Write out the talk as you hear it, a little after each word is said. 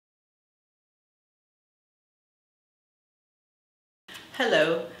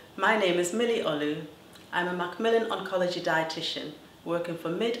Hello, my name is Millie Olu. I'm a Macmillan Oncology Dietitian working for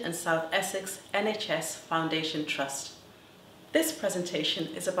Mid and South Essex NHS Foundation Trust. This presentation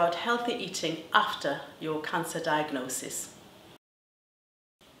is about healthy eating after your cancer diagnosis.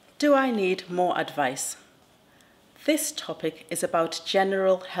 Do I need more advice? This topic is about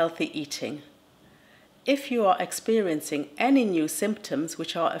general healthy eating. If you are experiencing any new symptoms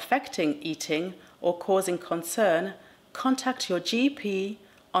which are affecting eating or causing concern, contact your GP,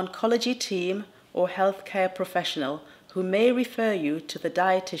 oncology team, or healthcare professional who may refer you to the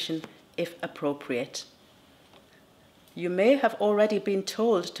dietitian if appropriate. You may have already been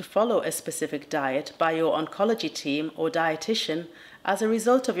told to follow a specific diet by your oncology team or dietitian as a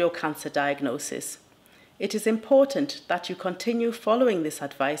result of your cancer diagnosis. It is important that you continue following this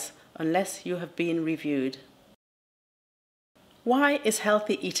advice unless you have been reviewed. Why is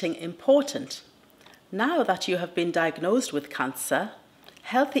healthy eating important? Now that you have been diagnosed with cancer,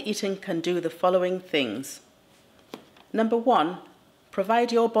 healthy eating can do the following things. Number 1,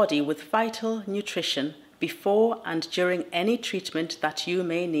 provide your body with vital nutrition before and during any treatment that you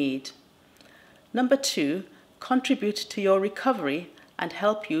may need. Number 2, contribute to your recovery and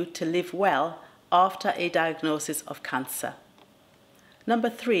help you to live well after a diagnosis of cancer. Number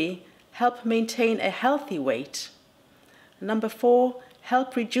 3, help maintain a healthy weight. Number 4,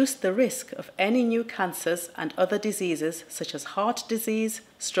 help reduce the risk of any new cancers and other diseases such as heart disease,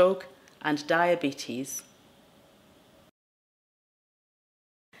 stroke, and diabetes.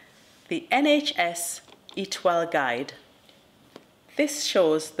 The NHS Eat Well Guide. This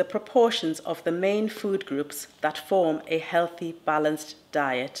shows the proportions of the main food groups that form a healthy, balanced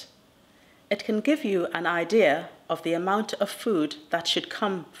diet. It can give you an idea of the amount of food that should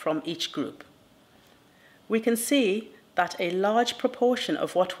come from each group. We can see that a large proportion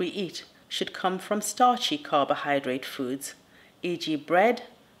of what we eat should come from starchy carbohydrate foods, e.g. bread,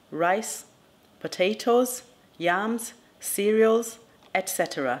 rice, potatoes, yams, cereals,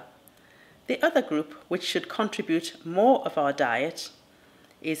 etc. The other group which should contribute more of our diet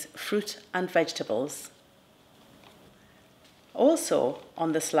is fruit and vegetables. Also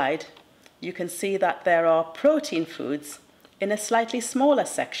on the slide, you can see that there are protein foods in a slightly smaller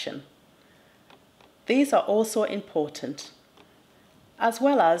section. These are also important, as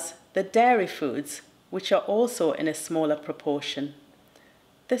well as the dairy foods, which are also in a smaller proportion.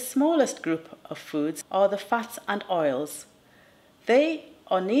 The smallest group of foods are the fats and oils. They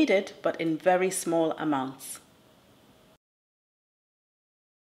are needed, but in very small amounts.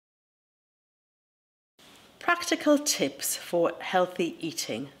 Practical tips for healthy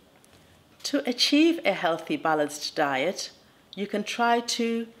eating. To achieve a healthy, balanced diet, you can try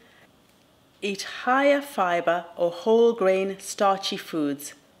to eat higher fibre or whole grain starchy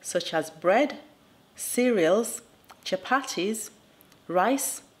foods such as bread, cereals, chapatis,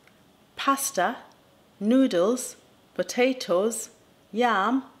 rice, pasta, noodles, potatoes,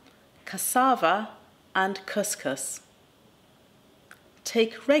 yam, cassava, and couscous.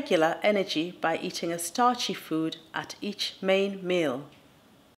 Take regular energy by eating a starchy food at each main meal.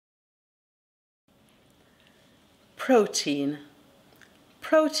 Protein.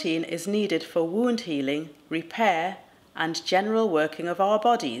 Protein is needed for wound healing, repair, and general working of our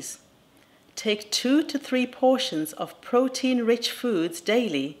bodies. Take 2 to 3 portions of protein-rich foods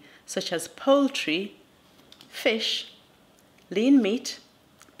daily, such as poultry, fish, lean meat,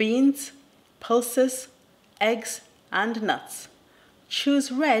 beans, pulses, eggs, and nuts.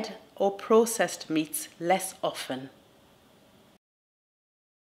 Choose red or processed meats less often.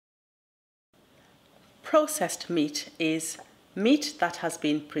 Processed meat is meat that has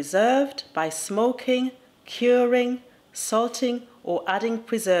been preserved by smoking, curing, salting, or adding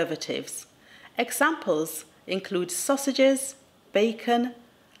preservatives. Examples include sausages, bacon,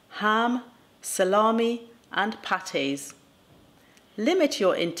 ham, salami, and pâtés. Limit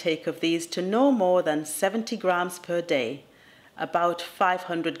your intake of these to no more than 70 grams per day, about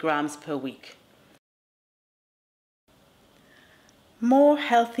 500 grams per week. More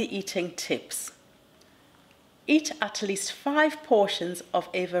healthy eating tips. Eat at least 5 portions of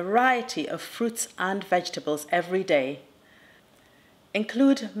a variety of fruits and vegetables every day.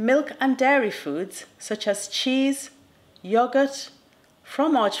 Include milk and dairy foods such as cheese, yogurt,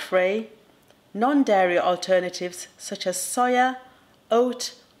 fromage frais, non-dairy alternatives such as soya,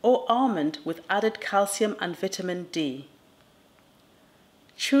 oat, or almond with added calcium and vitamin D.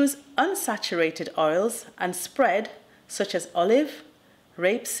 Choose unsaturated oils and spread such as olive,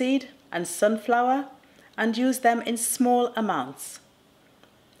 rapeseed, and sunflower, and use them in small amounts.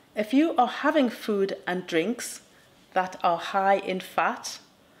 If you are having food and drinks that are high in fat,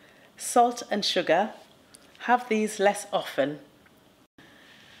 salt and sugar, have these less often.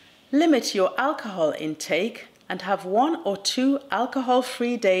 Limit your alcohol intake and have 1 or 2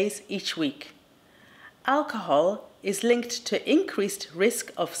 alcohol-free days each week. Alcohol is linked to increased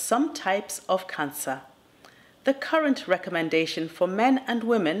risk of some types of cancer. The current recommendation for men and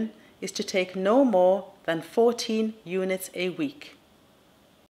women is to take no more than 14 units a week.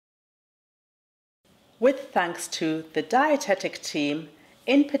 With thanks to the dietetic team,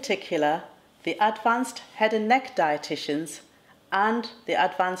 in particular the Advanced Head and Neck Dietitians and the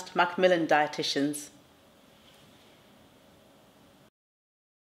Advanced Macmillan Dietitians,